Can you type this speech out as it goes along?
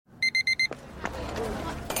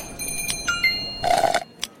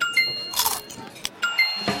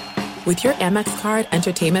With your Amex card,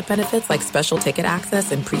 entertainment benefits like special ticket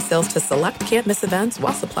access and pre-sales to select can't-miss events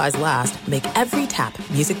while supplies last make every tap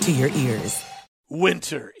music to your ears.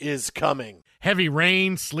 Winter is coming. Heavy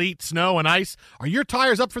rain, sleet, snow, and ice. Are your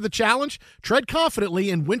tires up for the challenge? Tread confidently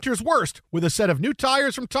in winter's worst with a set of new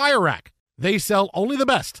tires from Tire Rack. They sell only the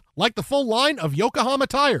best, like the full line of Yokohama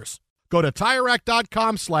tires. Go to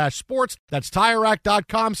TireRack.com/sports. That's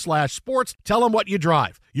TireRack.com/sports. Tell them what you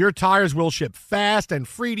drive. Your tires will ship fast and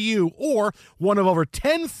free to you or one of over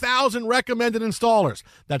 10,000 recommended installers.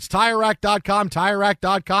 That's TireRack.com,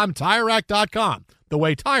 TireRack.com, TireRack.com. The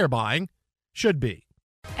way tire buying should be.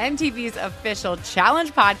 MTV's official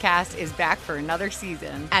Challenge podcast is back for another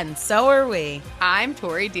season. And so are we. I'm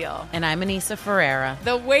Tori Deal. And I'm Anissa Ferreira.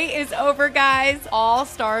 The wait is over, guys. All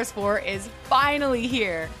Stars 4 is finally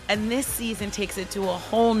here. And this season takes it to a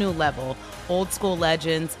whole new level. Old school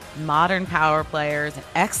legends, modern power players, and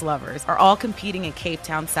ex-lovers are all competing in Cape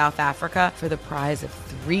Town, South Africa for the prize of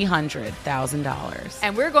 $300,000.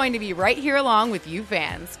 And we're going to be right here along with you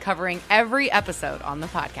fans, covering every episode on the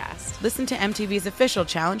podcast. Listen to MTV's official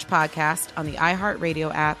Challenge podcast on the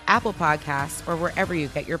iHeartRadio app, Apple Podcasts, or wherever you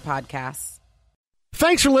get your podcasts.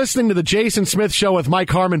 Thanks for listening to the Jason Smith Show with Mike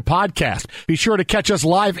Harmon podcast. Be sure to catch us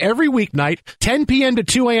live every weeknight, 10 p.m. to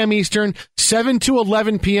 2 a.m. Eastern, 7 to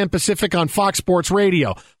 11 p.m. Pacific on Fox Sports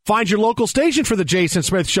Radio. Find your local station for the Jason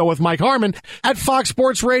Smith Show with Mike Harmon at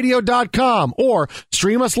foxsportsradio.com or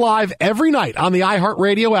stream us live every night on the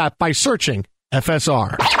iHeartRadio app by searching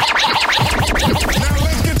FSR. Now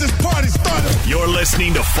let's get this party started. You're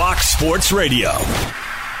listening to Fox Sports Radio.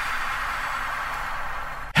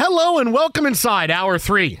 Hello and welcome inside Hour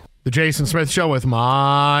 3, the Jason Smith Show with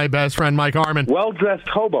my best friend Mike Harmon. Well-dressed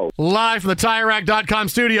hobo. Live from the TireRack.com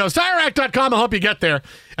studios. TireRack.com will help you get there.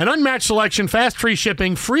 An unmatched selection, fast free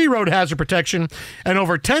shipping, free road hazard protection, and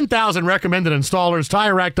over 10,000 recommended installers.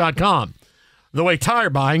 TireRack.com. The way tire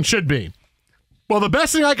buying should be. Well, the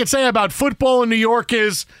best thing I could say about football in New York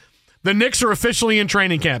is the Knicks are officially in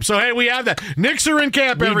training camp. So, hey, we have that. Knicks are in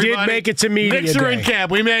camp, everybody. We did make it to media Knicks are day. in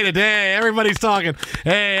camp. We made it. Hey, everybody's talking.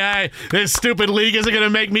 Hey, this stupid league isn't going to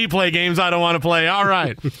make me play games I don't want to play. All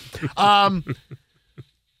right.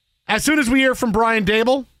 As soon as we hear from Brian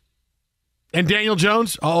Daboll and Daniel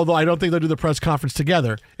Jones, although I don't think they'll do the press conference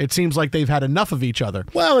together, it seems like they've had enough of each other.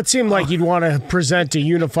 Well, it seemed like you'd want to present a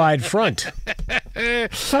unified front.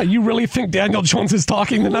 You really think Daniel Jones is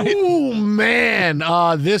talking tonight? Oh, man.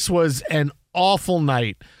 This was an awful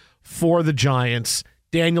night for the Giants.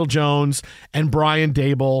 Daniel Jones and Brian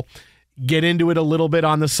Daboll get into it a little bit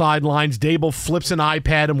on the sidelines. Daboll flips an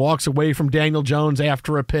iPad and walks away from Daniel Jones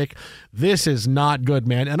after a pick. This is not good,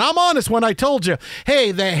 man. And I'm honest when I told you,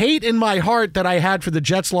 hey, the hate in my heart that I had for the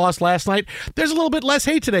Jets loss last night, there's a little bit less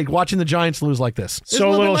hate today watching the Giants lose like this.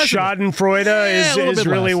 So a little schadenfreude is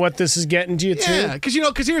really what this is getting to you, too? Yeah,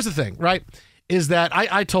 because here's the thing, right, is that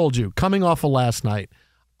I told you, coming off of last night,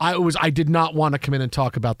 I did not want to come in and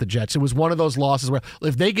talk about the Jets. It was one of those losses where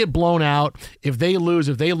if they get blown out, if they lose,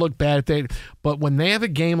 if they look bad, but when they have a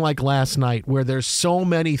game like last night where there's so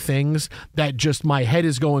many things that just my head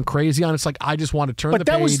is going crazy on, it's like I just want to turn the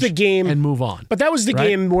page and move on. But that was the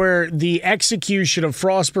game where the execution of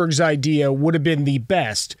Frostberg's idea would have been the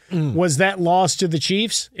best. Was that loss to the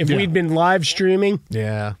Chiefs? If we'd been live streaming,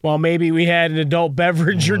 well, maybe we had an adult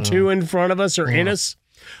beverage or two in front of us or in us.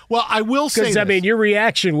 Well, I will say because, I mean, your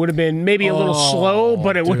reaction would have been maybe a little slow,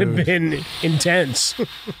 but it would have been intense.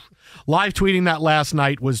 Live tweeting that last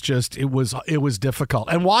night was just, it was difficult.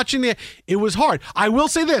 And watching it was hard. I will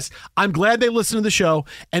say this. I'm glad they listened to the show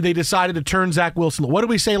and they decided to turn Zach Wilson. What did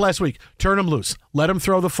we say last week? Turn him loose. Let him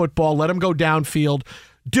throw the football. Let him go downfield.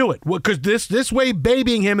 Do it, because this way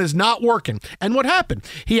babying him is not working. And what happened?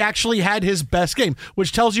 He actually had his best game,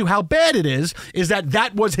 which tells you how bad it is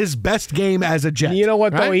that was his best game as a Jet. You know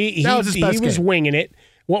what, right? though? He was winging it.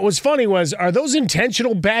 What was funny was, are those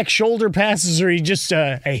intentional back shoulder passes or are you just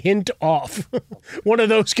a hint off? One of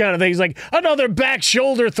those kind of things, like another back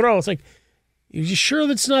shoulder throw. It's like, are you sure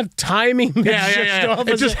that's not timing? Yeah.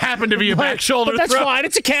 It just happened to be a back shoulder throw. That's fine.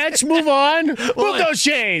 It's a catch. Move on. Move those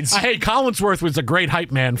shades. Hey, Collinsworth was a great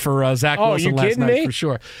hype man for Zach Wilson last night, for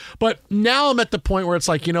sure. But now I'm at the point where it's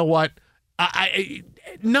like, you know what? I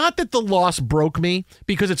not that the loss broke me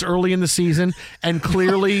because it's early in the season and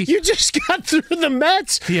clearly you just got through the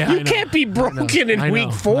Mets. Yeah, you can't be broken in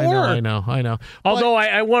week 4. I know. Although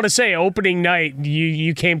I want to say, opening night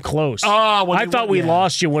you came close. I thought we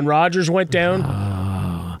lost you when Rodgers went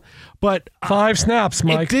down. But 5 snaps,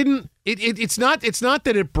 Mike. It didn't. It's not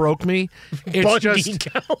that it broke me. It's just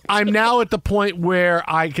I'm now at the point where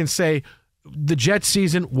I can say the Jets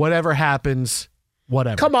season, whatever happens,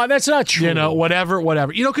 whatever. Come on, that's not true. Whatever.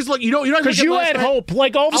 Because look, you're not because you had hope.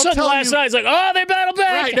 Like all of a sudden last night, it's like, oh, they battled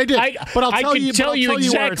back. Right, they did. But I can tell you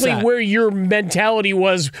exactly where your mentality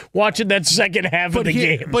was watching that second half of the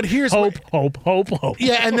game. But here's hope.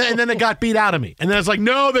 Yeah, and then it got beat out of me, and then it's like,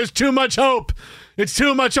 no, there's too much hope. It's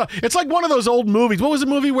too much. It's like one of those old movies. What was the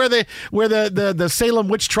movie where the Salem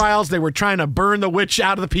witch trials? They were trying to burn the witch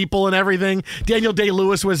out of the people and everything. Daniel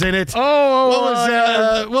Day-Lewis was in it. What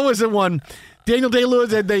was it? One. Daniel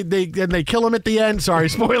Day-Lewis, and they kill him at the end. Sorry,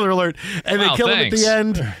 spoiler alert. And they kill him at the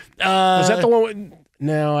end. Was that the one?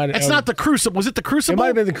 No, it's not the Crucible. Was it the Crucible? It might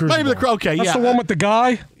have been the Crucible. Okay, That's the one with the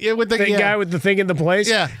guy? Yeah, with the guy with the thing in the place?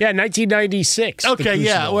 Yeah. Yeah, 1996. Okay,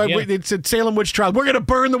 yeah. It's a Salem witch trial. We're going to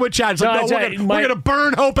burn the witch out. It's like, we're going to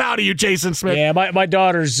burn hope out of you, Jason Smith. Yeah, my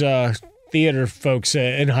daughter's theater folks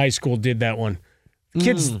in high school did that one.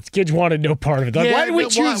 Kids wanted no part of it. Like, why did we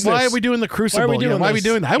choose this? Why are we doing the Crucible? Why are we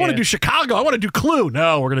doing that? I want to do Chicago. I want to do Clue.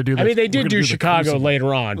 No, we're going to do this. I mean, they did do Chicago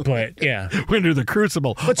later on, but yeah. We're going to do the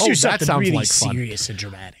Crucible. Let's do something really like serious and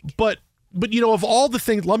dramatic. But of all the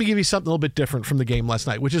things, let me give you something a little bit different from the game last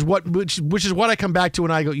night, which is what I come back to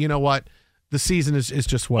when I go, you know what? The season is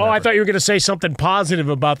just whatever. Oh, I thought you were going to say something positive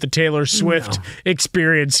about the Taylor Swift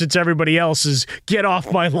experience, since everybody else is get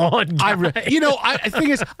off my lawn. The thing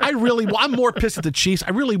is, I'm more pissed at the Chiefs. I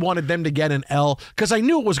really wanted them to get an L because I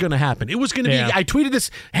knew it was going to happen. It was going to be. I tweeted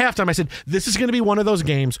this halftime. I said, this is going to be one of those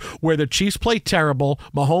games where the Chiefs play terrible,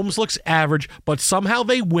 Mahomes looks average, but somehow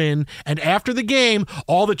they win. And after the game,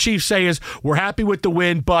 all the Chiefs say is, we're happy with the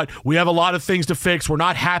win, but we have a lot of things to fix. We're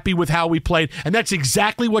not happy with how we played. And that's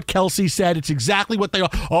exactly what Kelsey said. It's exactly what they are.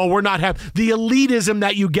 Oh, we're not happy. The elitism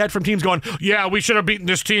that you get from teams going, yeah, we should have beaten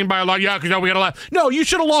this team by a lot. Yeah, because we got a lot. No, you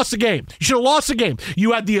should have lost the game. You should have lost the game.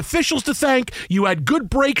 You had the officials to thank. You had good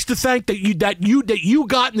breaks to thank that you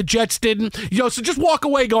got and the Jets didn't. So just walk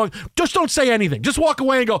away going, just don't say anything. Just walk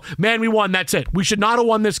away and go, man, we won. That's it. We should not have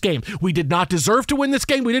won this game. We did not deserve to win this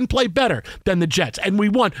game. We didn't play better than the Jets, and we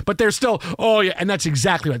won. But they're still, oh yeah, and that's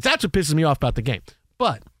exactly what. That's what pisses me off about the game.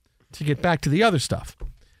 But to get back to the other stuff,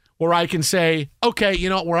 where I can say, okay,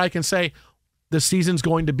 where I can say the season's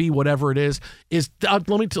going to be whatever it is let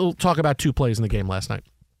me talk about two plays in the game last night.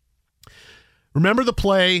 Remember the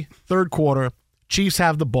play, third quarter, Chiefs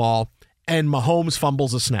have the ball, and Mahomes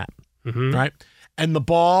fumbles a snap, right? And the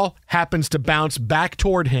ball happens to bounce back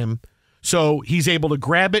toward him, so he's able to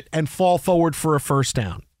grab it and fall forward for a first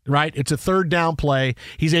down, right? It's a third down play.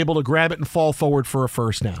 He's able to grab it and fall forward for a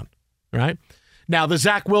first down, right? Now, the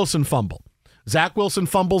Zach Wilson fumble. Zach Wilson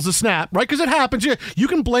fumbles a snap, right? Because it happens. You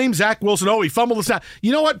can blame Zach Wilson. Oh, he fumbled a snap.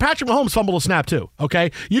 You know what? Patrick Mahomes fumbled a snap too,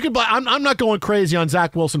 okay? You can. I'm not going crazy on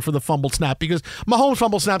Zach Wilson for the fumbled snap because Mahomes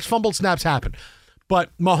fumbled snaps happen.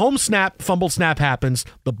 But Mahomes fumbled snap happens.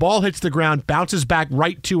 The ball hits the ground, bounces back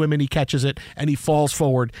right to him, and he catches it, and he falls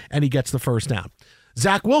forward, and he gets the first down.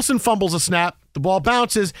 Zach Wilson fumbles a snap. The ball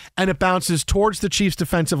bounces, and it bounces towards the Chiefs'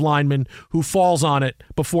 defensive lineman, who falls on it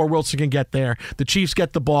before Wilson can get there. The Chiefs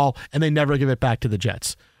get the ball, and they never give it back to the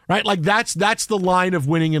Jets. Right? Like, that's the line of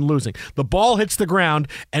winning and losing. The ball hits the ground,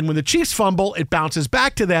 and when the Chiefs fumble, it bounces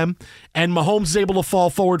back to them, and Mahomes is able to fall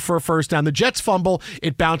forward for a first down. The Jets fumble,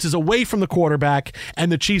 it bounces away from the quarterback,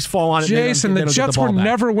 and the Chiefs fall on it. Jason, the Jets were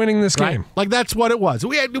never winning this game. Like, that's what it was.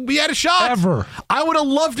 We had a shot. Ever. I would have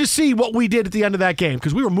loved to see what we did at the end of that game,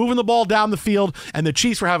 because we were moving the ball down the field, and the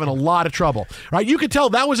Chiefs were having a lot of trouble. Right? You could tell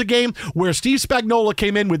that was a game where Steve Spagnuolo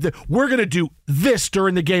came in with we're going to do this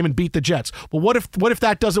during the game and beat the Jets. Well, what if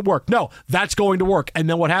that doesn't work? No, that's going to work. And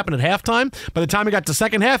then what happened at halftime? By the time it got to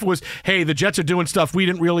second half, it was, hey, the Jets are doing stuff we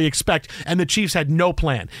didn't really expect, and the Chiefs had no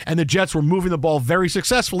plan. And the Jets were moving the ball very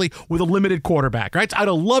successfully with a limited quarterback. Right? I'd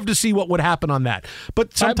have loved to see what would happen on that.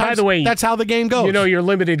 But sometimes by the way, that's how the game goes. Your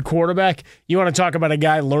limited quarterback, you want to talk about a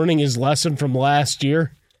guy learning his lesson from last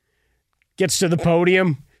year? Gets to the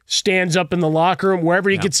podium, stands up in the locker room, wherever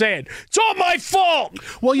he could say it. It's all my fault.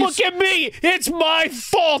 Well, look at me. It's my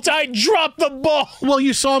fault. I dropped the ball. Well,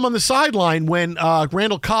 you saw him on the sideline when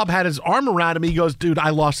Randall Cobb had his arm around him. He goes, dude, I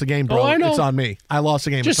lost the game, bro. Oh, I know. It's on me. I lost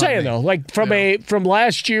the game. Just saying, though, like from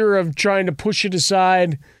last year of trying to push it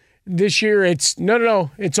aside, this year it's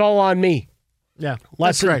no, it's all on me. Yeah,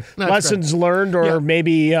 lessons learned, or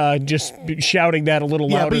maybe just shouting that a little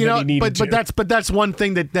louder than he needed to. But that's one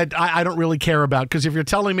thing that I don't really care about, because if you're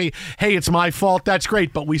telling me, hey, it's my fault, that's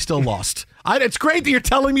great, but we still lost. It's great that you're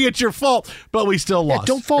telling me it's your fault, but we still lost.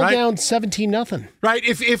 Don't fall down 17-0. Right?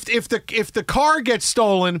 If the car gets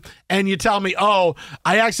stolen and you tell me, oh,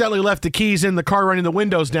 I accidentally left the keys in the car running the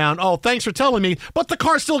windows down. Oh, thanks for telling me, but the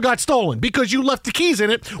car still got stolen because you left the keys in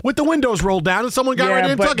it with the windows rolled down and someone got right in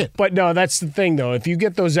and took it. But no, that's the thing though. If you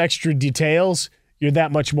get those extra details, you're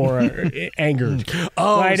that much more angered.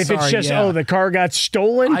 Right? If it's just, the car got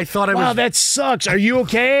stolen. I thought wow, that sucks. Are you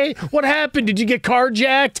okay? What happened? Did you get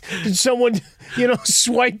carjacked? Did someone,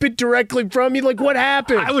 swipe it directly from you? Like, what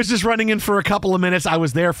happened? I was just running in for a couple of minutes. I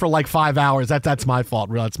was there for like 5 hours. That's my fault.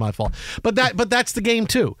 Really, that's my fault. But that's the game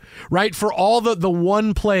too, right? For all the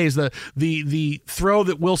one plays, the throw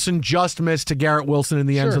that Wilson just missed to Garrett Wilson in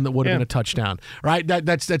the end zone that would have been a touchdown, right?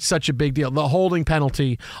 That's such a big deal. The holding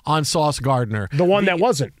penalty on Sauce Gardner. The one that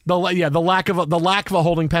wasn't. The lack of a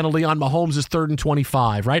holding penalty on Mahomes' 3rd and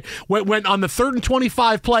 25, right? When on the 3rd and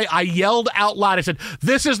 25 play, I yelled out loud. I said,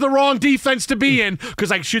 "This is the wrong defense to be in," because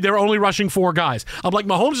they were only rushing 4 guys. I'm like,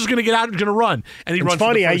 Mahomes is going to get out and going to run, and he runs. It's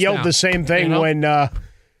funny. I yelled down. The same thing when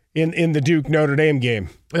in the Duke Notre Dame game.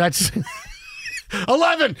 That's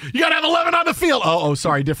 11. You got to have 11 on the field. Oh,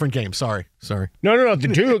 sorry, different game. Sorry. No, the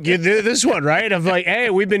Duke. This one, right? Of like, hey,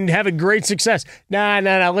 we've been having great success. Nah.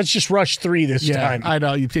 Let's just rush 3 this time. I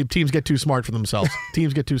know. Teams get too smart for themselves.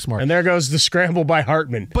 Teams get too smart. And there goes the scramble by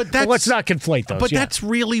Hartman. But let's not conflate those. But that's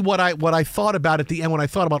really what I thought about at the end when I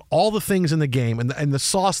thought about all the things in the game, and the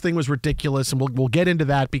Sauce thing was ridiculous, and we'll get into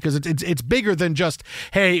that because it's bigger than just,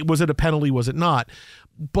 hey, was it a penalty? Was it not?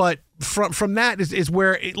 But from that is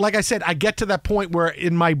where, like I said, I get to that point where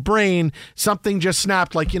in my brain something just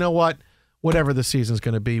snapped. Like, you know what? Whatever the season's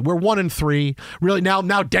going to be, we're 1-3. Really,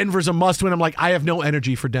 now Denver's a must-win. I'm like, I have no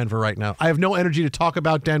energy for Denver right now. I have no energy to talk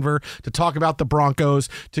about Denver, to talk about the Broncos,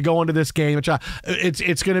 to go into this game.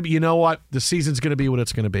 It's going to be. You know what? The season's going to be what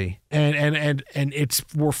it's going to be, and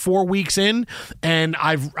we're 4 weeks in, and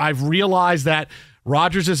I've realized that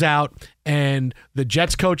Rodgers is out, and the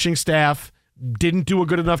Jets coaching staff didn't do a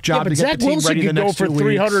good enough job to get the team ready the next 2 weeks. Zach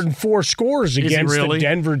Wilson could go for 304 scores against the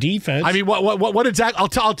Denver defense. I mean, what did Zach? I'll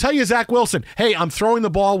tell you, Zach Wilson. Hey, I'm throwing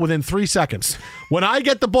the ball within 3 seconds. When I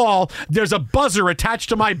get the ball, there's a buzzer attached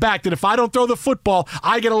to my back that if I don't throw the football,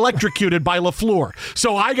 I get electrocuted by LaFleur.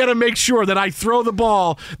 So I got to make sure that I throw the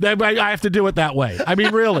ball. That I have to do it that way. I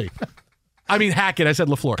mean, really. I mean, Hackett. I said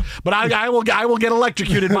LaFleur, but I will get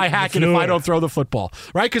electrocuted by Hackett if I don't throw the football,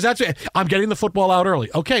 right? Because I'm getting the football out early.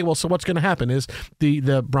 Okay, well, so what's going to happen is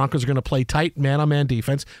the Broncos are going to play tight man-on-man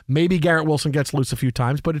defense. Maybe Garrett Wilson gets loose a few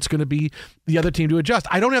times, but it's going to be the other team to adjust.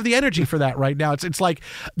 I don't have the energy for that right now. It's like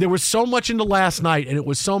there was so much into last night, and it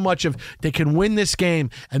was so much of they can win this game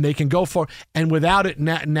and they can go for, and without it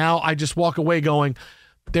now I just walk away going,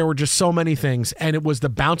 there were just so many things, and it was the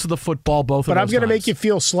bounce of the football both of those times. But I'm going to make you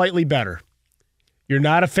feel slightly better. You're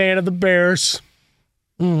not a fan of the Bears,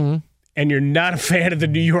 and you're not a fan of the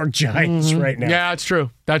New York Giants right now. Yeah, that's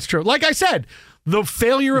true. That's true. Like I said, the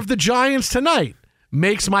failure of the Giants tonight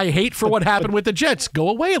makes my hate for what happened with the Jets go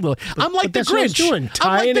away a little. I'm like the Grinch.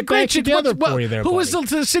 Tying it back together for you there, who was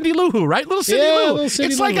the Cindy Lou Who, right? Little Cindy Lou.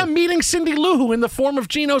 It's like I'm meeting Cindy Lou Who in the form of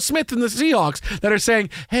Geno Smith and the Seahawks that are saying,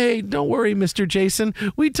 hey, don't worry, Mr. Jason.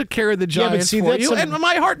 We took care of the Giants for you. And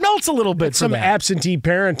my heart melts a little bit for some that. Absentee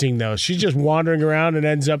parenting, though. She's just wandering around and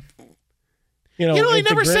ends up, they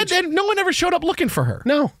never said that. No one ever showed up looking for her.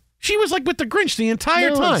 No. She was like with the Grinch the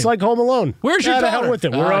entire time. It's like Home Alone. Where's your daughter? Hell with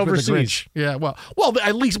it. We're overseas. Yeah, well,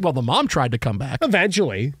 at least the mom tried to come back.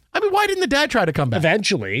 Eventually. I mean, why didn't the dad try to come back?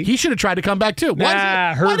 Eventually. He should have tried to come back too.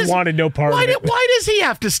 Hurd wanted no part of it. Why does he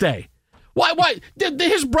have to stay? Why?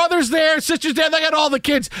 His brother's there, sister's there. They got all the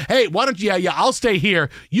kids. Hey, why don't you? Yeah, I'll stay here.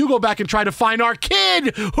 You go back and try to find our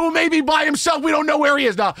kid who may be by himself. We don't know where he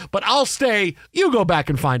is now, but I'll stay. You go back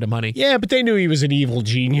and find him, honey. Yeah, but they knew he was an evil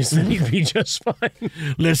genius. Then he'd be just fine.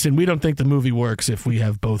 Listen, we don't think the movie works if we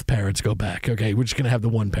have both parents go back. Okay, we're just gonna have the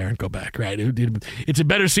one parent go back, right? It's a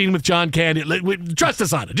better scene with John Candy. Trust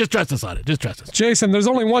us on it. Just trust us on it. Just trust us. Jason, there's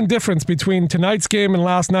only one difference between tonight's game and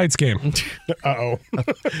last night's game. Uh-oh.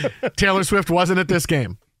 Taylor Swift wasn't at this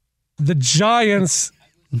game. The Giants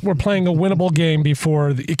were playing a winnable game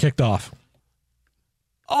before it kicked off.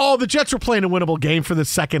 Oh, the Jets were playing a winnable game for the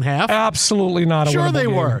second half. Absolutely not a winnable game. Sure they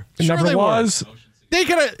were. It never was. They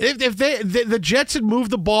could have, if the Jets had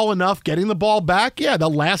moved the ball enough, getting the ball back. Yeah, the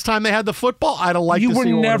last time they had the football, I'd have liked to see what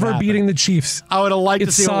You were never beating the Chiefs. I would have liked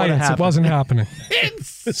to see what would have happened. It wasn't happening.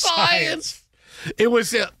 It's science. It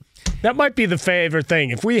was. That might be the favorite thing.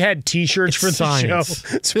 If we had T-shirts for the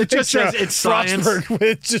show, it just says it's science.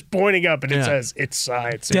 It's just pointing up and it says it's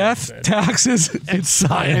science. Death, taxes, it's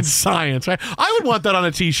science. It's science, right? I would want that on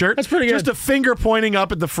a T-shirt. That's pretty good. Just a finger pointing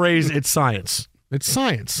up at the phrase "It's science." It's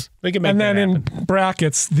science. They can make and that then happen. In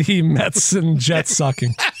brackets, the Mets and Jets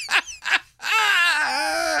sucking.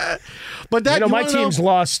 But that, my team's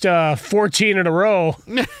lost 14 in a row,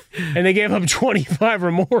 and they gave up 25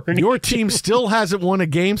 or more. Your team still hasn't won a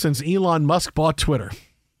game since Elon Musk bought Twitter.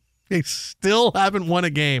 They still haven't won a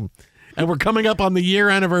game. And we're coming up on the year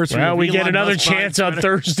anniversary. Well, of we get Elon another Musk chance buying on Twitter.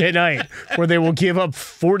 Thursday night where they will give up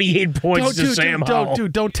 48 points to Sam Howell.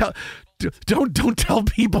 Don't tell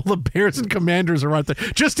people the Bears and Commanders are out there.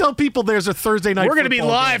 Just tell people there's a Thursday night. We're going to be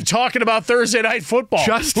live talking about Thursday night football.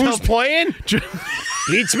 Who's playing?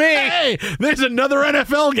 Beats me. Hey, there's another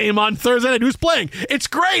NFL game on Thursday night. Who's playing? It's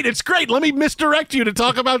great. It's great. Let me misdirect you to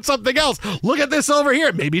talk about something else. Look at this over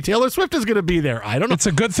here. Maybe Taylor Swift is going to be there. I don't know. It's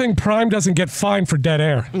a good thing Prime doesn't get fined for dead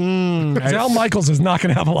air. Al Michaels is not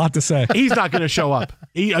going to have a lot to say. He's not going to show up.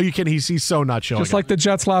 Are you kidding? He's so not showing Just up. like the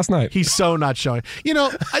Jets last night. He's so not showing.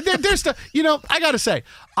 There's stuff. I got to say,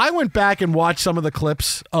 I went back and watched some of the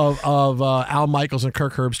clips of Al Michaels and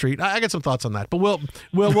Kirk Herbstreit. I got some thoughts on that, but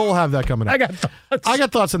we'll have that coming up. I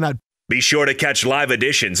got thoughts on that. Be sure to catch live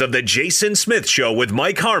editions of The Jason Smith Show with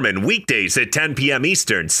Mike Harmon weekdays at 10 p.m.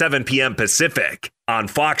 Eastern, 7 p.m. Pacific on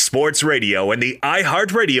Fox Sports Radio and the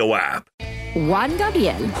iHeartRadio app. Juan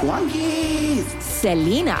Gabriel, Juanquis,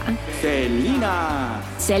 Selena, Selena,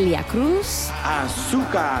 Celia Cruz,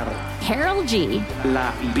 Azúcar, Harold G,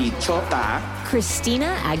 La Bichota,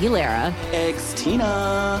 Christina Aguilera,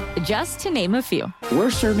 Ex-Tina. just to name a few.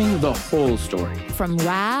 We're serving the whole story From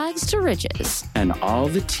rags to riches. and all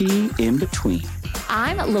the tea in between.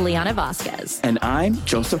 I'm Liliana Vasquez, And I'm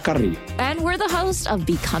Joseph Carrillo. and we're the host of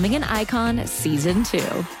Becoming an Icon Season 2.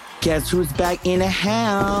 Guess who's back in the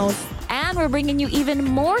house? And we're bringing you even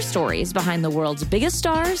more stories behind the world's biggest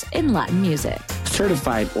stars in Latin music.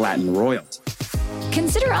 Certified Latin royalty.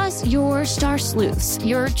 Consider us your star sleuths,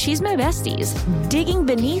 your chisme besties, digging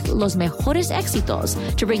beneath los mejores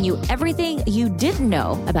éxitos to bring you everything you didn't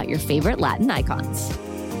know about your favorite Latin icons.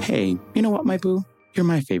 Hey, you know what, my boo? You're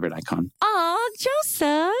my favorite icon. Aw,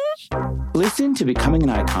 Joseph. Listen to Becoming an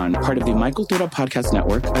Icon, part of the Michael Dura Podcast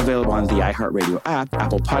Network, available on the iHeartRadio app,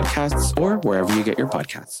 Apple Podcasts, or wherever you get your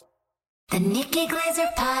podcasts. The Nikki Glaser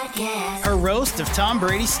Podcast. Her roast of Tom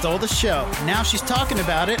Brady stole the show. Now she's talking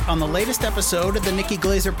about it on the latest episode of the Nikki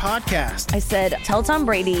Glaser Podcast. I said, tell Tom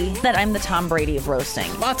Brady that I'm the Tom Brady of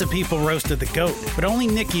roasting. Lots of people roasted the GOAT, but only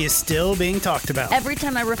Nikki is still being talked about. Every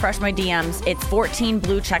time I refresh my DMs, it's 14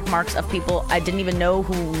 blue check marks of people I didn't even know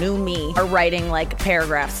who knew me are writing like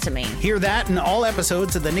paragraphs to me. Hear that in all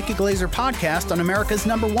episodes of the Nikki Glaser Podcast on America's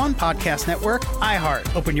 #1 podcast network,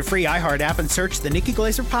 iHeart. Open your free iHeart app and search the Nikki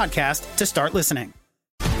Glaser Podcast to start listening.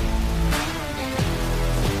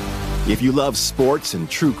 If you love sports and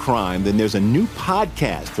true crime, then there's a new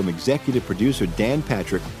podcast from executive producer Dan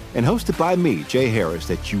Patrick and hosted by me, Jay Harris,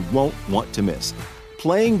 that you won't want to miss.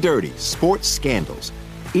 Playing Dirty: Sports Scandals.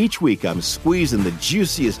 Each week, I'm squeezing the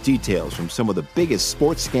juiciest details from some of the biggest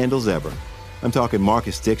sports scandals ever. I'm talking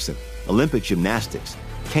Marcus Dixon, Olympic gymnastics,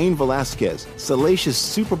 Cain Velasquez, salacious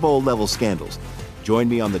Super Bowl-level scandals. Join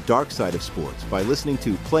me on the dark side of sports by listening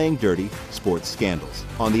to Playing Dirty: Sports Scandals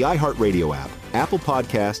on the iHeartRadio app, Apple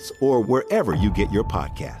Podcasts, or wherever you get your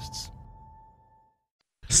podcasts.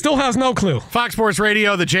 Still has no clue. Fox Sports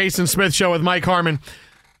Radio, the Jason Smith Show with Mike Harmon.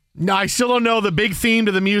 No, I still don't know the big theme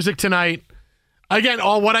to the music tonight. Again,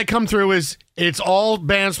 what I come through is it's all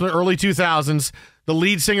bands from the early 2000s. The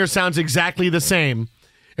lead singer sounds exactly the same.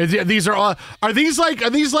 These are these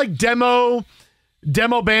like demo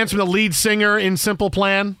bands from the lead singer in Simple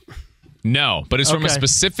Plan? No, but it's from a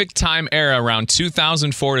specific time era around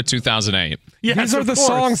 2004 to 2008. Yes, These are the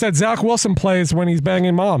songs that Zach Wilson plays when he's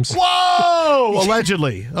banging moms. Whoa!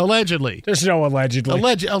 Allegedly. There's no allegedly.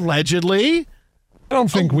 Allegedly? I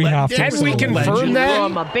don't think we have to. Can we confirm that?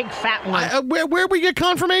 I'm a big fat one. Where we get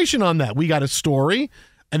confirmation on that? We got a story,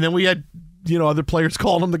 and then we had other players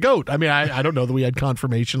calling him the GOAT. I mean, I don't know that we had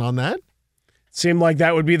confirmation on that. Seemed like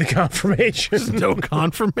that would be the confirmation. There's no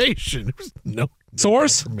confirmation. There's no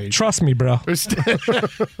source. Trust me, bro.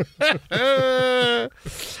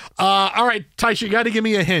 All right, Tysh, you got to give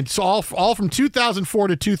me a hint. So all from 2004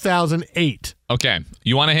 to 2008. Okay,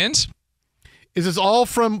 you want a hint? Is this all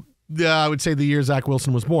from? I would say the year Zach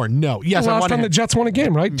Wilson was born. No. Yes, the I last want time the Jets won a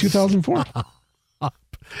game, right? 2004.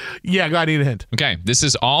 Yeah, I need a hint. Okay, this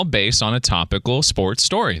is all based on a topical sports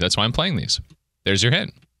story. That's why I'm playing these. There's your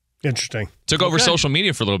hint. Interesting. Took over social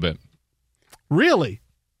media for a little bit. Really?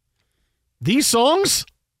 These songs?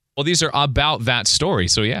 Well, these are about that story.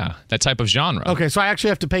 So, yeah, that type of genre. Okay, so I actually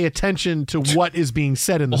have to pay attention to what is being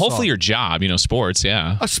said in the hopefully song. your job, sports,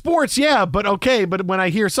 yeah. Sports, yeah, but when I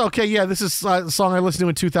hear, this is a song I listened to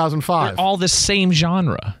in 2005. They're all the same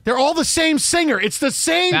genre. They're all the same singer. It's the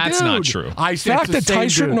same That's dude. not true. The fact that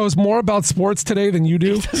Tyshirt knows more about sports today than you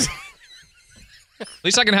do. At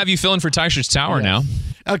least I can have you fill in for Tyshirt's Tower now.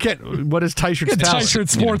 Okay, what is Tyshirt's Tower?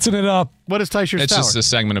 Tyshirt sportsing it up. What is Tyshirt's Tower? It's just a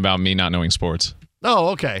segment about me not knowing sports. Oh,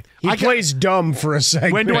 okay. He plays dumb for a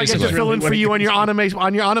second. When do I get to fill in for you on your anime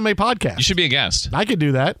podcast? You should be a guest. I could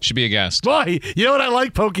do that. You should be a guest. Boy, you know what? I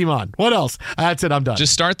like Pokemon. What else? That's it. I'm done.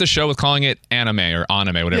 Just start the show with calling it anime or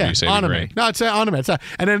anime, whatever you say. Anime. No, it's anime.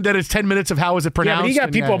 And then it's 10 minutes of how is it pronounced. Yeah,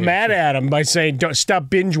 but he got people mad at him by saying, "Don't stop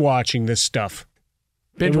binge watching this stuff."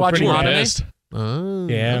 Binge watching anime.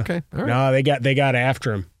 Yeah. Okay. All right. No, they got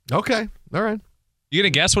after him. Okay. All right. You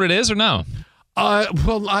gonna guess what it is or no?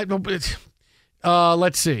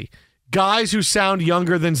 Let's see. Guys who sound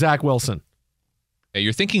younger than Zach Wilson. Yeah,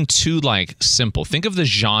 you're thinking too simple. Think of the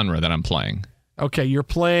genre that I'm playing. Okay, you're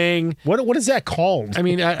playing. What is that called? I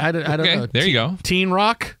mean, I don't know. There you go. Teen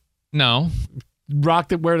rock. No.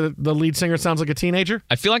 Rock where the lead singer sounds like a teenager.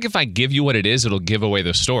 I feel like if I give you what it is, it'll give away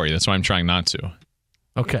the story. That's why I'm trying not to.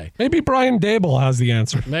 Okay. Maybe Brian Dable has the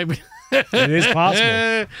answer. Maybe. It is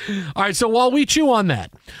possible. All right, so while we chew on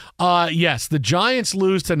that, yes, the Giants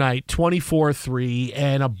lose tonight 24-3,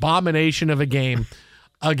 an abomination of a game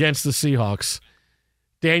against the Seahawks.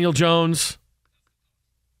 Daniel Jones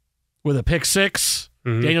with a pick six.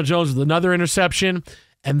 Mm-hmm. Daniel Jones with another interception.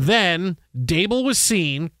 And then Dable was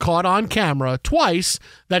seen, caught on camera twice.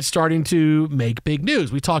 That's starting to make big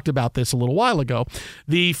news. We talked about this a little while ago.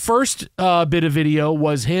 The first bit of video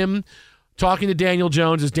was him talking to Daniel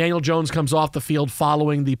Jones as Daniel Jones comes off the field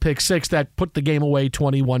following the pick six that put the game away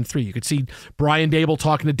 21-3. You could see Brian Dable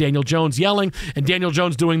talking to Daniel Jones yelling, and Daniel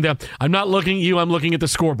Jones doing I'm not looking at you, I'm looking at the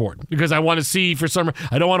scoreboard because I want to see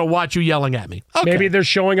I don't want to watch you yelling at me. Okay. Maybe they're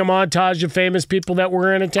showing a montage of famous people that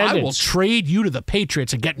were in attendance. I will trade you to the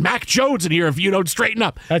Patriots and get Mac Jones in here if you don't straighten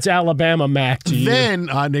up. That's Alabama Mac to you. Then,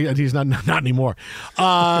 he's not anymore.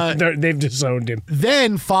 They've disowned him.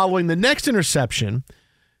 Then, following the next interception,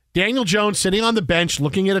 Daniel Jones sitting on the bench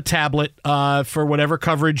looking at a tablet for whatever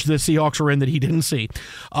coverage the Seahawks were in that he didn't see.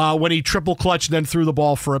 When he triple clutched and then threw the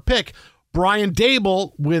ball for a pick, Brian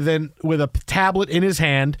Dable with a tablet in his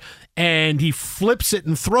hand, and he flips it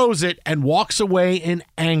and throws it and walks away in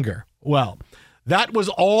anger. Well, that was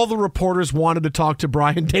all the reporters wanted to talk to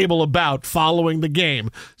Brian Dable about following the game.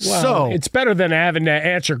 Well, so it's better than having to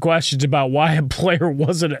answer questions about why a player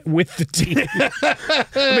wasn't with the team.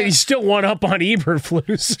 I mean, he still won up on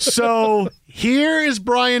Eberflus. So here is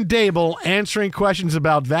Brian Dable answering questions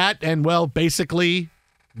about that, and well, basically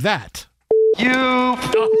that. You're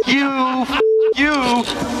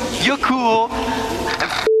cool.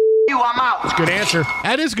 I'm out. It's a good answer.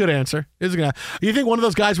 That is a good answer. You think one of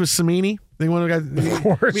those guys was Samini? Of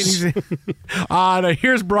course.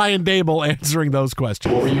 Here's Brian Dable answering those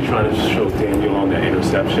questions. What were you trying to show Daniel on that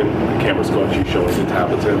interception? The cameras caught you showing the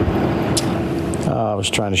tablet to him. I was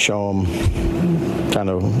trying to show him, kind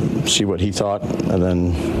of see what he thought, and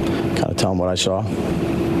then kind of tell him what I saw.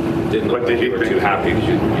 Didn't look like you were too happy because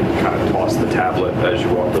you kind of tossed the tablet as you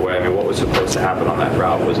walked away. I mean, what was supposed to happen on that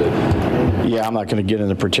route? Was it? Yeah, I'm not going to get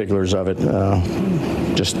into particulars of it.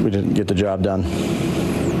 Just we didn't get the job done.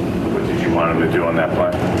 What did you want him to do on that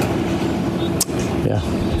play? Yeah,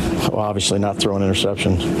 well, obviously not throw an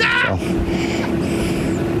interception. So.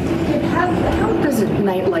 How does a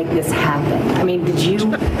night like this happen? I mean, did you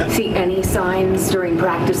see any signs during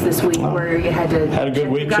practice this week where you had to? Had a good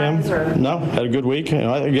week, Kim. No, had a good week.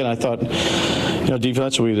 I thought,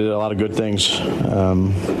 defensively we did a lot of good things.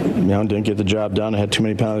 Didn't get the job done. I had too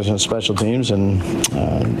many penalties on special teams and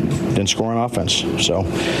didn't score on offense. So,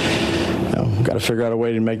 got to figure out a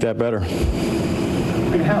way to make that better. I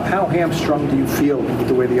mean, how hamstrung do you feel with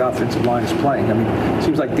the way the offensive line is playing? I mean, it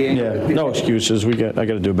seems like Daniel. Yeah, no excuses. I got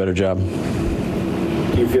to do a better job.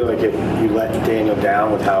 Do you feel like you let Daniel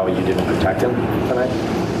down with how you didn't protect him tonight?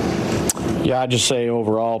 Yeah, I'd just say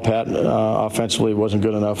overall, Pat, offensively wasn't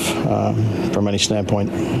good enough from any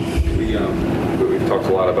standpoint. We've talked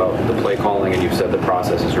a lot about the play calling, and you've said the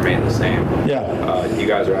process has remained the same. Yeah. You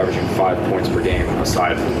guys are averaging 5 points per game.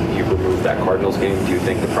 Aside from you removed that Cardinals game, do you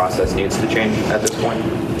think the process needs to change at this point?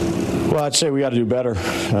 Well, I'd say we got to do better.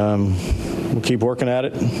 We'll keep working at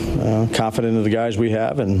it. Confident in the guys we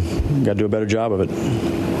have, and got to do a better job of it.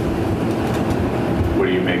 What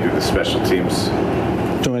do you make of the special teams?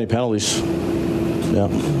 Too many penalties. Yeah.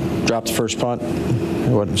 Dropped the first punt.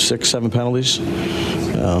 6, 7 penalties?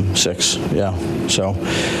 6, yeah. So,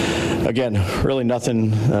 again, really nothing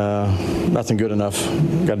good enough.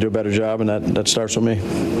 Got to do a better job, and that starts with me.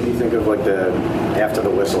 What do you think of the after the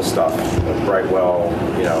whistle stuff? Brightwell,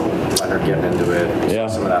 Leonard getting into it. Yeah.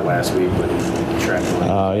 Some of that last week with Trent.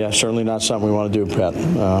 Yeah, certainly not something we want to do, Pat.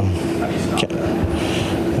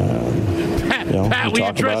 Pat, we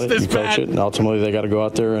talk about it, you coach it, and ultimately they got to go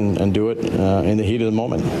out there and do it in the heat of the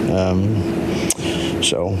moment.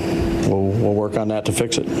 So we'll work on that to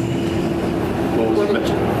fix it.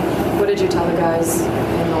 What did did you tell the guys in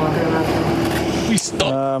the locker room after?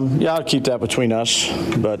 Yeah, I'll keep that between us,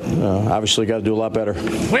 but obviously got to do a lot better.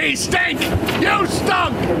 We stink! You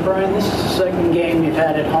stunk! Okay, Brian, this is the second game you've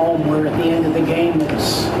had at home where at the end of the game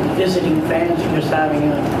it's visiting fans are just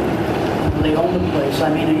having they own the place.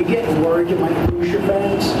 I mean, are you getting worried you might lose your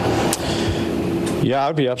fans? Yeah,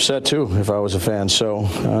 I'd be upset too if I was a fan. So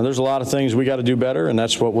there's a lot of things we got to do better, and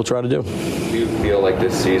that's what we'll try to do. Do you feel like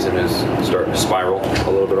this season is starting to spiral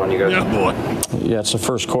a little bit on you guys? Yeah, boy. Yeah, it's the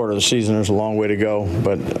first quarter of the season. There's a long way to go,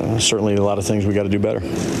 but certainly a lot of things we got to do better.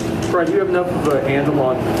 Brian, do you have enough of a handle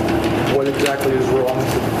on what exactly is wrong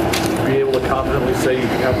to be able to confidently say you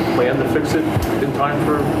have a plan to fix it in time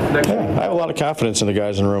for next year? I have a lot of confidence in the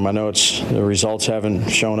guys in the room. I know the results haven't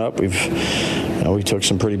shown up. We took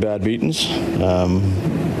some pretty bad beatings,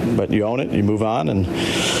 but you own it, you move on, and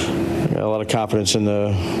I got a lot of confidence in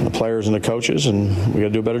the players and the coaches, and we got to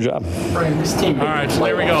do a better job. Brian, this team. All right, so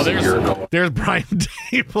there we go. There's Brian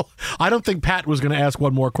Daboll. I don't think Pat was going to ask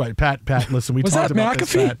one more question. Pat, listen, we talked about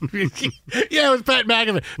McAfee? This. Yeah, it was Pat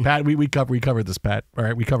McAfee. Pat, we covered this, Pat. All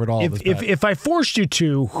right, we covered all of this. Pat. If I forced you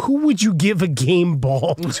to, who would you give a game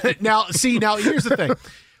ball to? Now, here's the thing.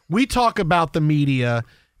 We talk about the media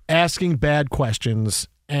asking bad questions,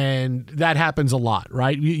 and that happens a lot,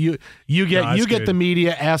 right? You get the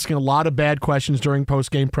media asking a lot of bad questions during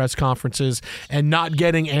post-game press conferences and not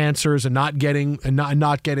getting answers and not getting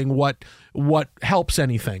what helps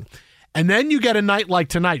anything. And then you get a night like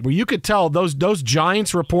tonight where you could tell those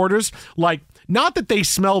Giants reporters, like, not that they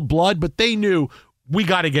smelled blood, but they knew we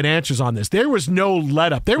got to get answers on this. There was no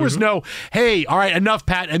let up. There was no, hey, all right, enough,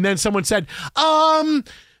 Pat. And then someone said,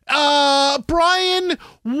 Brian,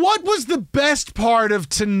 what was the best part of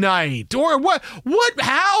tonight? Or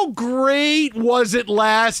how great was it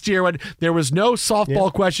last year? When there was no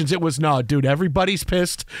softball questions. It was, no, dude, everybody's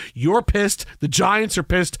pissed. You're pissed. The Giants are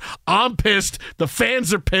pissed. I'm pissed. The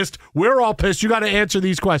fans are pissed. We're all pissed. You got to answer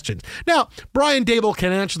these questions. Now, Brian Daboll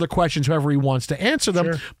can answer the questions however he wants to answer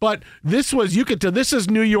them, but this is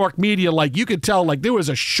New York media. Like, you could tell, like, there was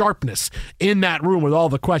a sharpness in that room with all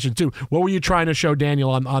the questions, too. What were you trying to show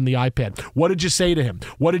Daniel on the iPad? What did you say to him?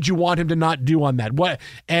 What did you want him to not do on that? What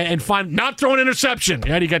and find not throw an interception?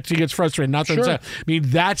 And he gets frustrated. Not throwing interception. I mean,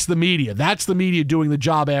 that's the media. That's the media doing the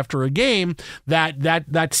job after a game.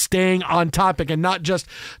 That's staying on topic and not just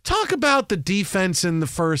talk about the defense in the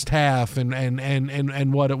first half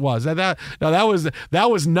and what it was. That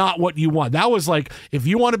was not what you want. That was like, if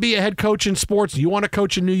you want to be a head coach in sports, you want to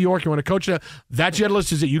coach in New York, you want to coach that's your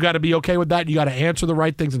list. Is it? You got to be okay with that. You got to answer the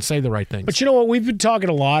right things and say the right things. But you know what? We've been talking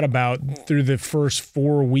a lot about through the first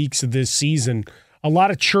 4 weeks of this season. A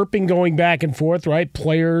lot of chirping going back and forth, right?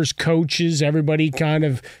 Players, coaches, everybody kind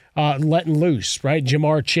of letting loose, right?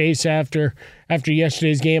 Jamar Chase after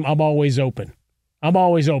yesterday's game, I'm always open.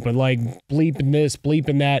 Like bleeping this,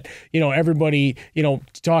 bleeping that. Everybody,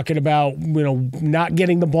 talking about, not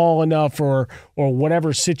getting the ball enough or whatever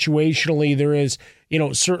situationally there is.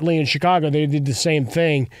 Certainly in Chicago, they did the same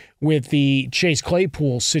thing with the Chase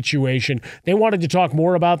Claypool situation. They wanted to talk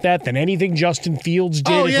more about that than anything Justin Fields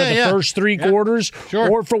did for the first 3 quarters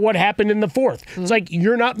or for what happened in the fourth. Mm-hmm. It's like,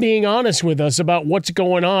 you're not being honest with us about what's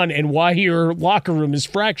going on and why your locker room is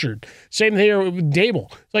fractured. Same thing with Daboll.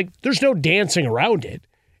 It's like, there's no dancing around it.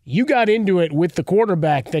 You got into it with the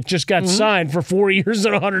quarterback that just got signed for 4 years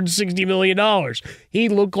and $160 million. He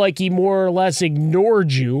looked like he more or less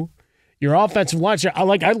ignored you. Your offensive line,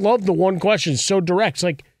 I love the one question. It's so direct. It's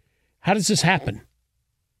like, how does this happen?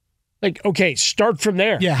 Like, okay, start from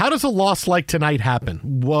there. Yeah, how does a loss like tonight happen?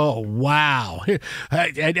 Whoa, wow.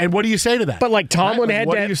 And what do you say to that? But like Tomlin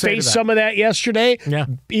had to face some of that yesterday. Yeah.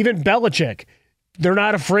 Even Belichick, they're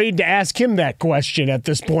not afraid to ask him that question at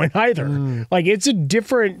this point either. Like, there's a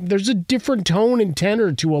different tone and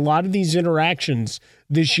tenor to a lot of these interactions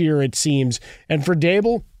this year, it seems. And for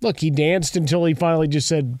Daboll, look, he danced until he finally just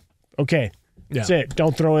said, okay, that's it.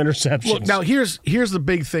 Don't throw interceptions. Look, now here's the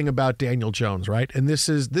big thing about Daniel Jones, right? And this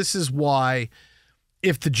is why,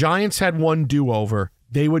 if the Giants had one do-over,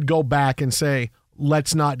 they would go back and say,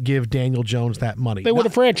 let's not give Daniel Jones that money. They would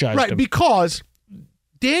have franchised him. Because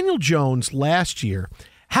Daniel Jones last year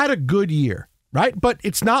had a good year, right? But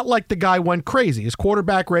it's not like the guy went crazy. His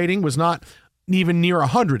quarterback rating was not even near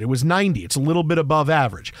 100. It was 90. It's a little bit above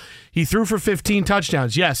average. He threw for 15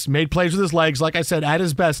 touchdowns. Yes, made plays with his legs. Like I said, at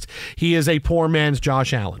his best, he is a poor man's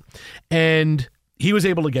Josh Allen. And he was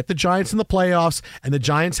able to get the Giants in the playoffs, and the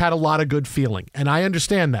Giants had a lot of good feeling. And I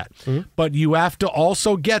understand that. But you have to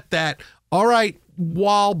also get that, all right,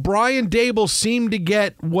 while Brian Daboll seemed to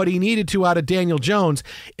get what he needed to out of Daniel Jones,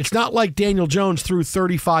 it's not like Daniel Jones threw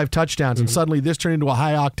 35 touchdowns and suddenly this turned into a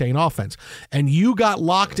high-octane offense. And you got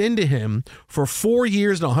locked into him for 4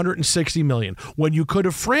 years and $160 million when you could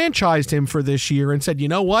have franchised him for this year and said, you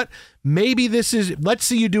know what, maybe let's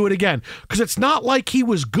see you do it again. Because it's not like he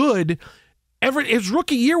was good. His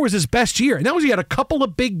rookie year was his best year. And that was he had a couple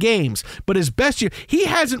of big games, but his best year, he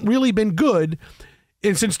hasn't really been good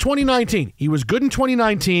since 2019. He was good in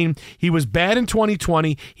 2019. He was bad in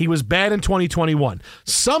 2020. He was bad in 2021.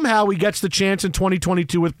 Somehow he gets the chance in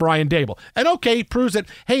 2022 with Brian Daboll. And okay, he proves that,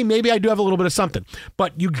 hey, maybe I do have a little bit of something.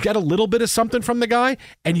 But you get a little bit of something from the guy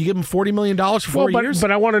and you give him $40 million for 4 years?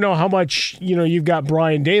 But I want to know how much, you've got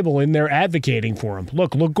Brian Daboll in there advocating for him.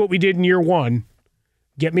 Look what we did in year one.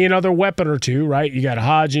 Get me another weapon or two, right? You got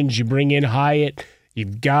Hodgins, you bring in Hyatt,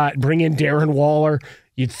 bring in Darren Waller.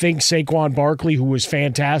 You'd think Saquon Barkley, who was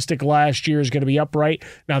fantastic last year, is going to be upright.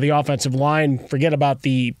 Now the offensive line, forget about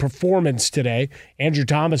the performance today. Andrew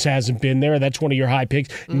Thomas hasn't been there. That's one of your high picks.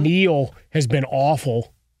 Neal has been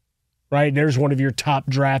awful, right? There's one of your top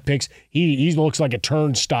draft picks. He looks like a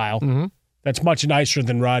turnstile. Mm-hmm. That's much nicer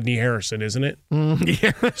than Rodney Harrison, isn't it?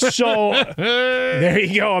 Yeah. So there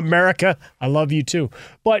you go, America. I love you too.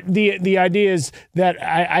 But the idea is that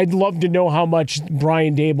I'd love to know how much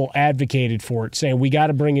Brian Daboll advocated for it, saying we got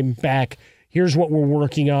to bring him back. Here's what we're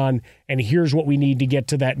working on, and here's what we need to get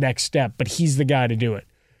to that next step. But he's the guy to do it.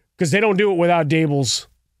 Because they don't do it without Daboll's.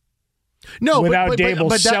 No, without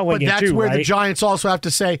but selling it that's too, where right? the Giants also have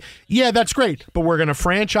to say, yeah, that's great, but we're going to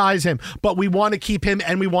franchise him, but we want to keep him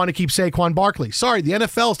and we want to keep Saquon Barkley. Sorry, the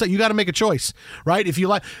NFL, you got to make a choice, right? If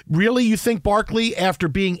you really you think Barkley, after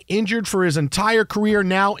being injured for his entire career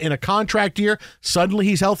now in a contract year, suddenly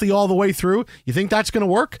he's healthy all the way through? You think that's going to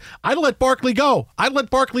work? I'd let Barkley go. I'd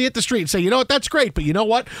let Barkley hit the street and say, you know what, that's great, but you know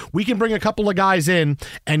what? We can bring a couple of guys in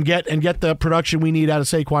and get the production we need out of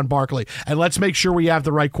Saquon Barkley, and let's make sure we have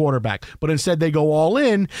the right quarterback. But instead they go all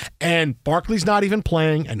in, and Barkley's not even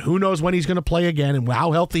playing, and who knows when he's going to play again and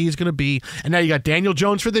how healthy he's going to be. And now you got Daniel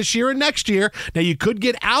Jones for this year and next year. Now you could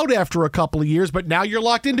get out after a couple of years, but now you're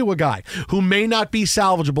locked into a guy who may not be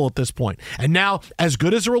salvageable at this point. And now, as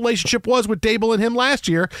good as the relationship was with Daboll and him last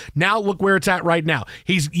year, now look where it's at right now.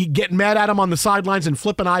 He's getting mad at him on the sidelines and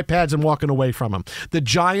flipping iPads and walking away from him. The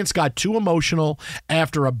Giants got too emotional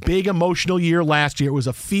after a big emotional year last year. It was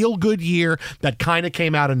a feel-good year that kind of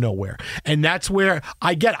came out of nowhere. And that's where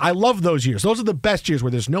I love those years. Those are the best years where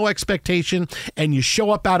there's no expectation and you show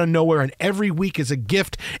up out of nowhere and every week is a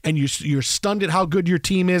gift and you're stunned at how good your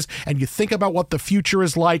team is and you think about what the future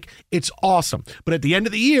is like. It's awesome. But at the end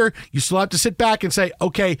of the year, you still have to sit back and say,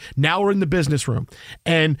 okay, now we're in the business room.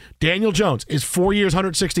 And Daniel Jones, is 4 years,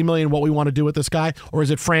 $160 million what we want to do with this guy? Or is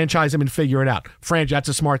it franchise him and figure it out? That's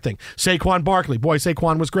a smart thing. Saquon Barkley, boy,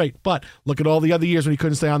 Saquon was great, but look at all the other years when he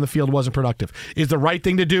couldn't stay on the field, wasn't productive. Is the right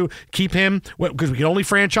thing to do keep him? Because we can only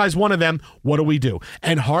franchise one of them. What do we do?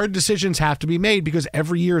 And hard decisions have to be made because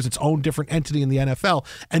every year is its own different entity in the NFL,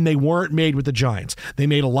 and they weren't made with the Giants. They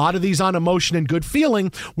made a lot of these on emotion and good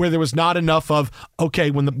feeling where there was not enough of,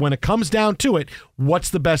 okay, when it comes down to it, what's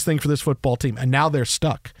the best thing for this football team? And now they're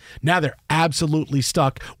stuck. Now they're absolutely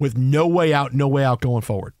stuck with no way out going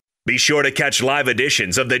forward. Be sure to catch live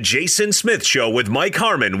editions of The Jason Smith Show with Mike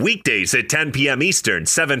Harmon weekdays at 10 p.m. Eastern,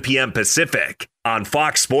 7 p.m. Pacific on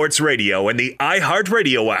Fox Sports Radio and the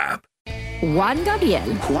iHeartRadio app. Juan Gabriel.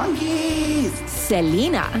 Juanquis.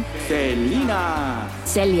 Selena.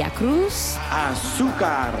 Celia Cruz.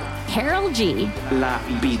 Azúcar. Harold G. La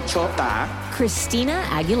Bichota. Christina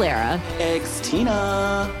Aguilera.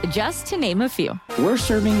 Ex-Tina. Just to name a few. We're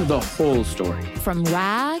serving the whole story. From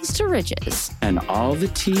rags to riches. And all the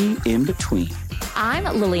tea in between. I'm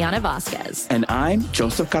Liliana Vasquez. And I'm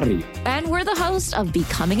Joseph Carrillo. And we're the host of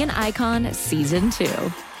Becoming an Icon Season 2.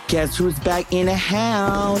 Guess who's back in the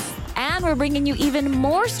house? And we're bringing you even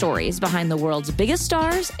more stories behind the world's biggest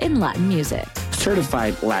stars in Latin music.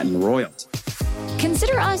 Certified Latin royalty.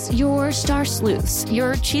 Consider us your star sleuths,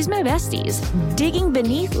 your chisme besties, digging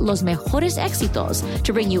beneath los mejores éxitos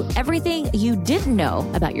to bring you everything you didn't know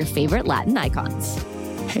about your favorite Latin icons.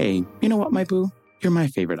 Hey, you know what, my boo? You're my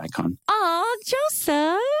favorite icon. Aw,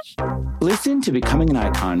 Joseph. Listen to Becoming an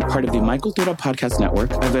Icon, part of the Michael Dura Podcast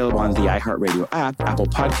Network, available on the iHeartRadio app, Apple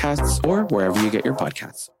Podcasts, or wherever you get your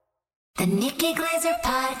podcasts. The Nikki Glazer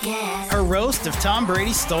Podcast. Her roast of Tom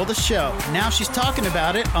Brady stole the show. Now she's talking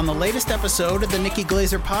about it on the latest episode of the Nikki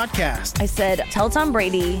Glazer Podcast. I said, tell Tom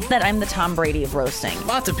Brady that I'm the Tom Brady of roasting.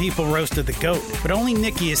 Lots of people roasted the GOAT, but only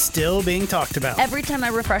Nikki is still being talked about. Every time I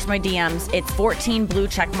refresh my DMs, it's 14 blue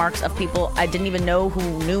check marks of people I didn't even know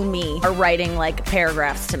who knew me are writing like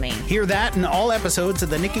paragraphs to me. Hear that in all episodes of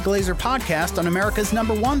the Nikki Glazer Podcast on America's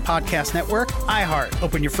 #1 podcast network, iHeart.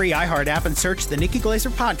 Open your free iHeart app and search the Nikki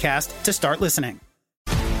Glazer Podcast to start listening.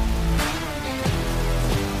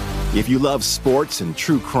 If you love sports and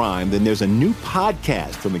true crime, then there's a new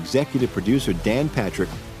podcast from executive producer Dan Patrick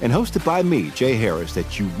and hosted by me, Jay Harris,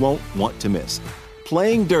 that you won't want to miss.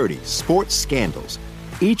 Playing Dirty: Sports Scandals.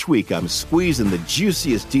 Each week, I'm squeezing the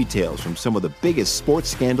juiciest details from some of the biggest sports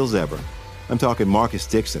scandals ever. I'm talking Marcus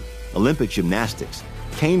Dixon, Olympic gymnastics,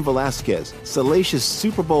 Cain Velasquez, salacious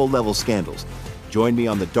Super Bowl-level scandals. Join me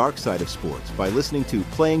on the dark side of sports by listening to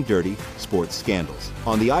Playing Dirty: Sports Scandals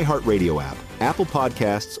on the iHeartRadio app, Apple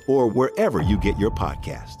Podcasts, or wherever you get your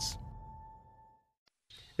podcasts.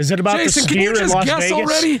 Is it about Jason, the can you skier in just Las guess Vegas?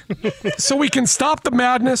 already so we can stop the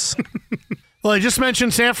madness? Well, I just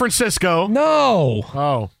mentioned San Francisco. No.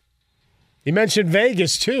 Oh. He mentioned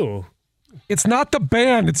Vegas, too. It's not the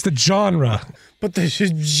band, it's the genre. But the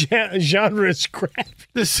genre is crap.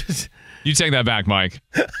 This is... You take that back, Mike.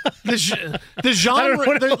 The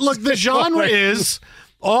genre is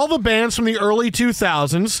all the bands from the early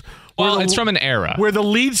 2000s. Well, it's from an era where the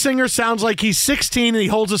lead singer sounds like he's 16 and he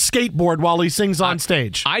holds a skateboard while he sings on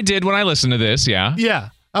stage. I did when I listened to this, yeah. Yeah.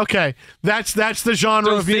 Okay. That's the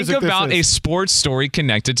genre So of music. think about a sports story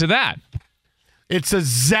connected to that. It's a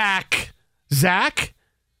Zach.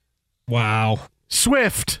 Wow.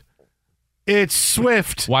 Swift. It's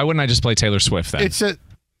Swift. Why wouldn't I just play Taylor Swift then?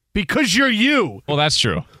 Because you're you. Well, that's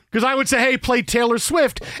true. Because I would say, hey, play Taylor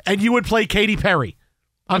Swift, and you would play Katy Perry.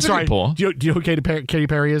 I'm That's a sorry. good pull. Do you know who Katy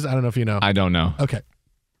Perry is? I don't know if you know. I don't know. Okay.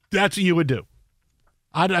 That's what you would do.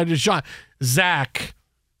 I just Zach.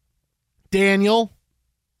 Daniel.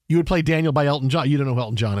 You would play Daniel by Elton John. You don't know who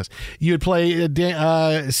Elton John is. You would play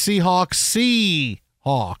Seahawk.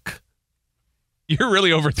 You're really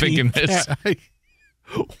overthinking this.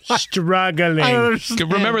 Struggling. I don't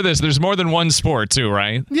understand. Remember this. There's more than one sport, too,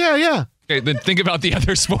 right? Yeah. Okay, then think about the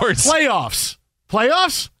other sports. Playoffs?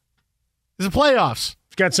 Is it playoffs?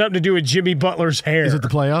 It's got something to do with Jimmy Butler's hair. Is it the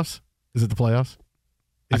playoffs?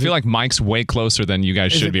 I feel like Mike's way closer than you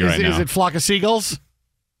guys should be right now. Is it Flock of Seagulls?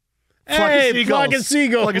 Hey, Flock of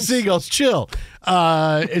Seagulls. Flock of Seagulls. Chill.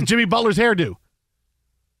 Is Jimmy Butler's hairdo?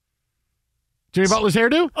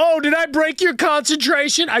 Oh, did I break your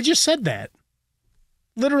concentration? I just said that.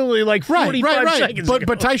 Literally like 45 seconds ago.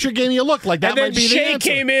 But Tysher gave me a look like that and then might be the Shay answer.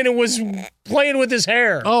 came in and was playing with his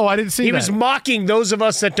hair. Oh, I didn't see He that. was mocking those of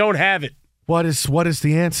us that don't have it. What is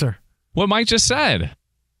the answer? What Mike just said.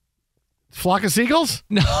 Flock of Seagulls?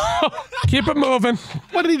 No. Keep it moving.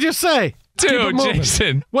 What did he just say? Dude,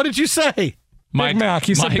 Jason. What did you say? Mike, Big Mac.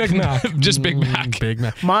 He said Big Mac. Just Big Mac. Big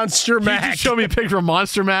Mac. Monster Mac. You just showed me a picture of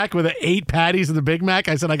Monster Mac with 8 patties of the Big Mac.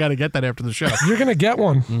 I said I got to get that after the show. You're going to get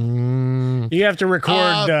one. You have to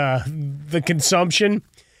record the consumption,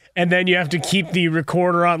 and then you have to keep the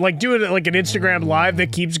recorder on. Like, do it like an Instagram Live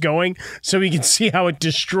that keeps going so we can see how it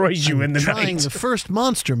destroys you in the trying night. the first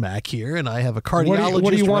Monster Mac here, and I have a cardiologist.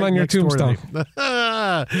 What do you want right on your next door to tombstone?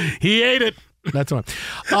 me. He ate it. That's one.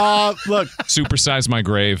 Look. Supersize my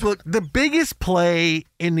grave. Look, the biggest play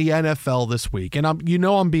in the NFL this week, and I'm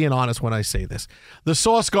being honest when I say this, the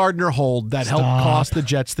Sauce Gardner hold that helped cost the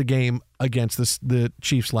Jets the game against the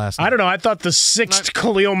Chiefs last night. I don't know. I thought the 6th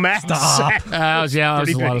Khalil Mack sack. That was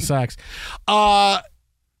a lot of sacks.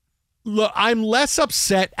 Look, I'm less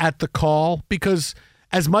upset at the call because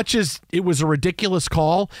as much as it was a ridiculous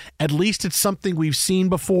call, at least it's something we've seen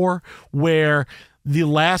before where the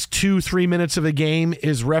last 2-3 minutes of a game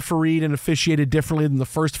is refereed and officiated differently than the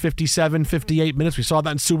first 57, 58 minutes. We saw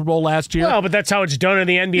that in Super Bowl last year. Well, but that's how it's done in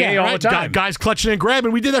the NBA all the time. Guys clutching and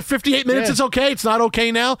grabbing. We did that 58 minutes. Yeah. It's okay. It's not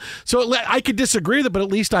okay now. So I could disagree with it, but at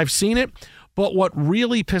least I've seen it. But what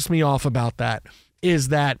really pissed me off about that is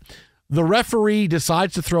that the referee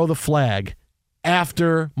decides to throw the flag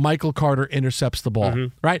after Michael Carter intercepts the ball,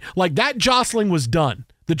 right? Like that jostling was done.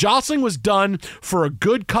 The jostling was done for a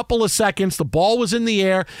good couple of seconds. The ball was in the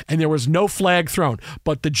air, and there was no flag thrown.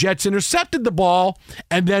 But the Jets intercepted the ball,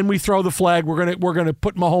 and then we throw the flag. We're gonna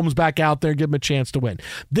put Mahomes back out there and give him a chance to win.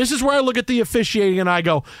 This is where I look at the officiating and I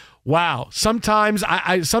go, wow. Sometimes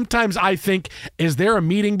I think, is there a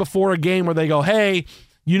meeting before a game where they go, hey,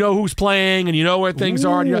 You know who's playing, and you know where things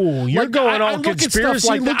are. Ooh, you're going all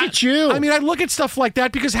conspiracy. Look at you. I mean, I look at stuff like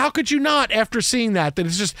that because how could you not after seeing that? That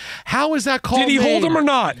it's just, how is that call made? Did he hold him or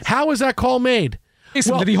not? How is that call made?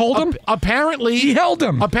 Jason, did he hold him? Apparently. He held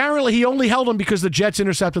him. Apparently, he only held him because the Jets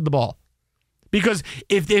intercepted the ball. Because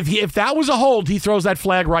if that was a hold, he throws that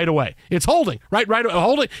flag right away. It's holding. Right,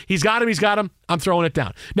 holding. He's got him. I'm throwing it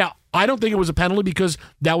down. Now, I don't think it was a penalty because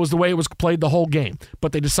that was the way it was played the whole game.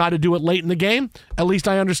 But they decided to do it late in the game. At least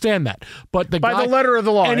I understand that. But by the letter of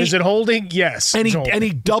the law, is it holding? Yes. And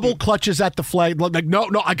he double clutches at the flag. Like no,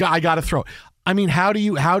 I got to throw it. I mean, how do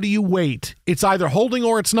you wait? It's either holding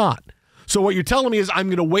or it's not. So what you're telling me is I'm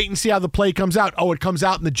going to wait and see how the play comes out. Oh, it comes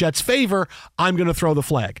out in the Jets' favor. I'm going to throw the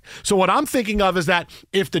flag. So what I'm thinking of is that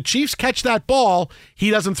if the Chiefs catch that ball, he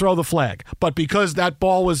doesn't throw the flag. But because that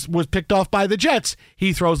ball was picked off by the Jets,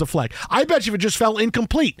 he throws the flag. I bet you if it just fell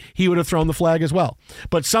incomplete, he would have thrown the flag as well.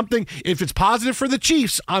 But if it's positive for the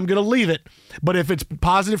Chiefs, I'm going to leave it. But if it's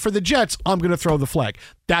positive for the Jets, I'm going to throw the flag.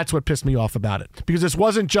 That's what pissed me off about it. Because this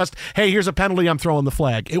wasn't just, hey, here's a penalty, I'm throwing the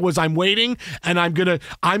flag. It was, I'm waiting, and I'm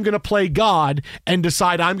gonna play God and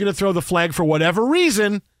decide I'm gonna throw the flag for whatever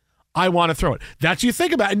reason I want to throw it. That's what you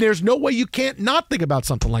think about it. And there's no way you can't not think about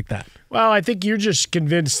something like that. Well, I think you're just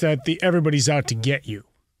convinced that everybody's out to get you.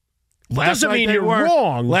 Doesn't mean you're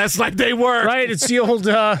wrong. Last night they were. Right? It's the old...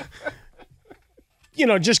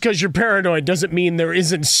 just because you're paranoid doesn't mean there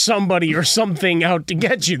isn't somebody or something out to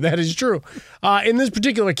get you. That is true. In this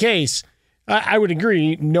particular case, I would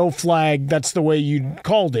agree, no flag, that's the way you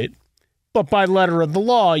called it. But by letter of the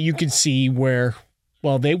law, you can see where,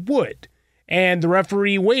 well, they would. And the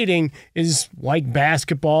referee waiting is like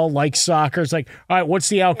basketball, like soccer. It's like, all right, what's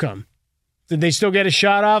the outcome? Did they still get a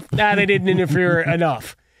shot off? Nah, they didn't interfere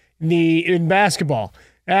enough. In basketball,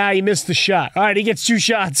 he missed the shot. All right, he gets 2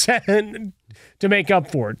 shots to make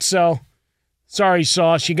up for it. So, sorry,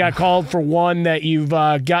 Sauce. You got called for one that you've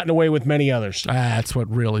gotten away with many others. That's what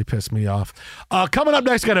really pissed me off. Coming up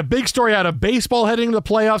next, got a big story out of baseball heading into the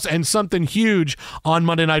playoffs and something huge on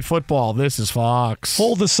Monday Night Football. This is Fox.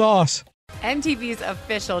 Hold the sauce. MTV's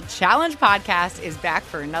official Challenge podcast is back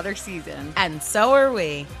for another season. And so are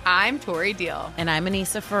we. I'm Tori Deal. And I'm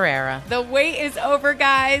Anissa Ferreira. The wait is over,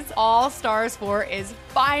 guys. All Stars 4 is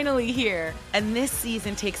finally here. And this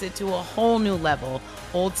season takes it to a whole new level.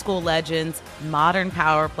 Old school legends, modern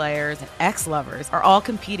power players, and ex-lovers are all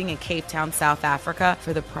competing in Cape Town, South Africa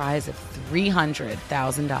for the prize of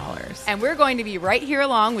 $300,000. And we're going to be right here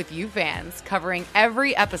along with you fans, covering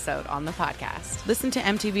every episode on the podcast. Listen to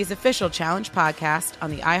MTV's official Challenge podcast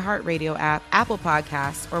on the iHeartRadio app, Apple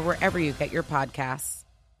Podcasts, or wherever you get your podcasts.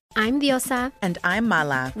 I'm Diosa. And I'm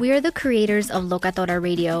Mala. We are the creators of Locatora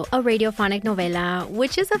Radio, a radiophonic novela,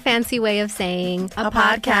 which is a fancy way of saying a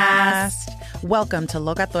podcast. Welcome to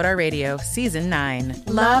Locatora Radio, Season 9.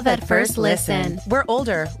 Love at first listen. We're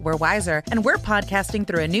older, we're wiser, and we're podcasting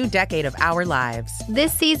through a new decade of our lives.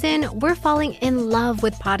 This season, we're falling in love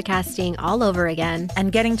with podcasting all over again.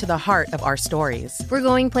 And getting to the heart of our stories. We're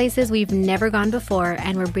going places we've never gone before,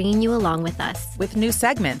 and we're bringing you along with us. With new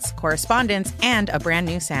segments, correspondence, and a brand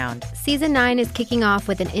new sound. Season 9 is kicking off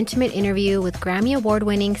with an intimate interview with Grammy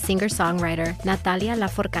Award-winning singer-songwriter Natalia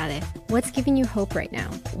Lafourcade. What's giving you hope right now?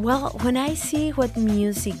 Well, when I see what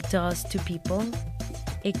music does to people,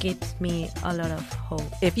 it gives me a lot of hope.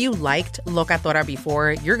 If you liked Locatora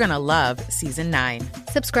before, you're going to love Season 9.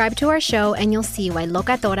 Subscribe to our show and you'll see why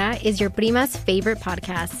Locatora is your prima's favorite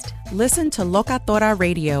podcast. Listen to Locatora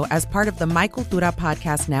Radio as part of the My Cultura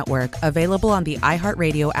Podcast Network, available on the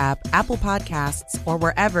iHeartRadio app, Apple Podcasts, or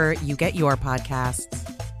wherever you get your podcasts.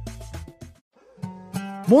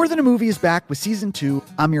 More Than a Movie is back with Season 2.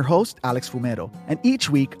 I'm your host, Alex Fumero, and each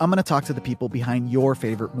week I'm going to talk to the people behind your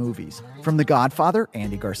favorite movies. From The Godfather,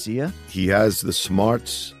 Andy Garcia. He has the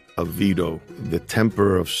smarts of Vito, the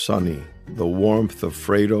temper of Sonny, the warmth of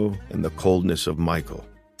Fredo, and the coldness of Michael.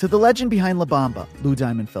 To the legend behind La Bamba, Lou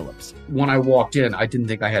Diamond Phillips. When I walked in, I didn't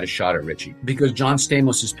think I had a shot at Richie because John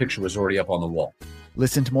Stamos' picture was already up on the wall.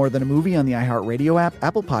 Listen to More Than a Movie on the iHeartRadio app,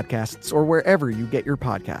 Apple Podcasts, or wherever you get your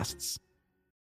podcasts.